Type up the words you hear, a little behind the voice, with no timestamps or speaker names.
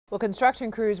Well,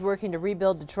 construction crews working to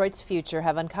rebuild Detroit's future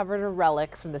have uncovered a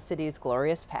relic from the city's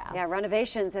glorious past. Yeah,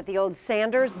 renovations at the old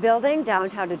Sanders building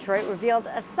downtown Detroit revealed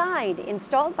a sign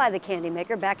installed by the candy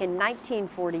maker back in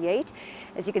 1948.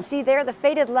 As you can see there, the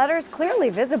faded letters clearly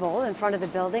visible in front of the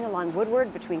building along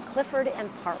Woodward between Clifford and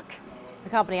Park. The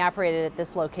company operated at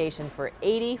this location for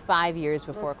 85 years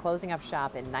before closing up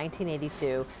shop in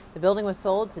 1982. The building was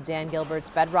sold to Dan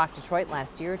Gilbert's Bedrock Detroit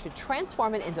last year to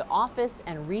transform it into office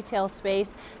and retail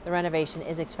space. The renovation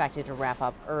is expected to wrap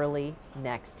up early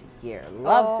next year.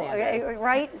 Love Sanders.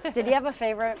 Right? Did you have a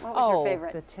favorite? What was your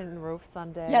favorite? The tin roof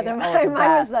sundae. Yeah, mine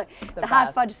was the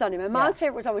hot fudge sundae. My mom's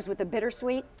favorite was always with the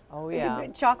bittersweet. Oh, yeah.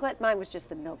 Chocolate. Mine was just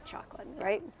the milk chocolate,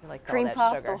 right? Like cream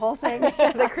puff, sugar. The whole thing.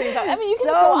 The cream puff. I mean, you can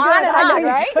so just go on and on,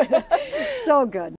 right? So good.